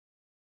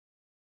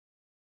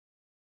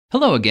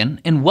Hello again,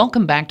 and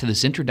welcome back to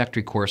this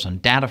introductory course on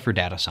data for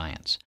data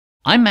science.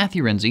 I'm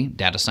Matthew Renzi,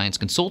 data science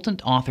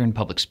consultant, author, and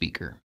public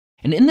speaker.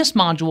 And in this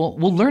module,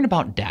 we'll learn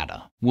about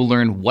data. We'll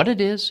learn what it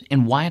is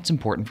and why it's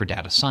important for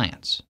data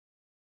science.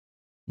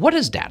 What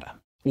is data?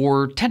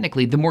 Or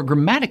technically, the more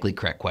grammatically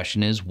correct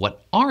question is,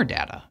 what are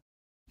data?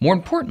 More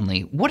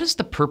importantly, what is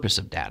the purpose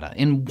of data,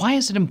 and why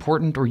is it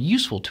important or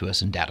useful to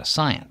us in data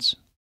science?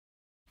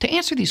 To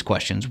answer these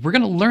questions, we're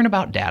going to learn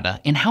about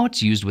data and how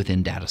it's used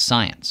within data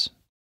science.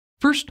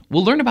 First,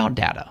 we'll learn about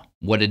data,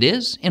 what it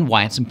is, and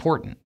why it's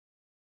important.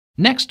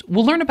 Next,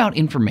 we'll learn about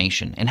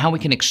information and how we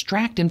can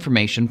extract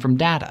information from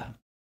data.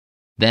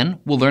 Then,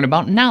 we'll learn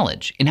about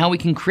knowledge and how we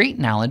can create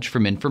knowledge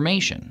from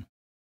information.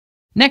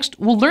 Next,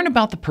 we'll learn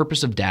about the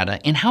purpose of data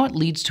and how it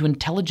leads to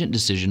intelligent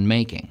decision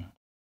making.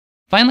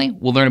 Finally,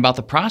 we'll learn about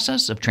the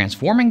process of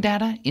transforming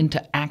data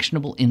into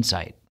actionable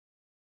insight.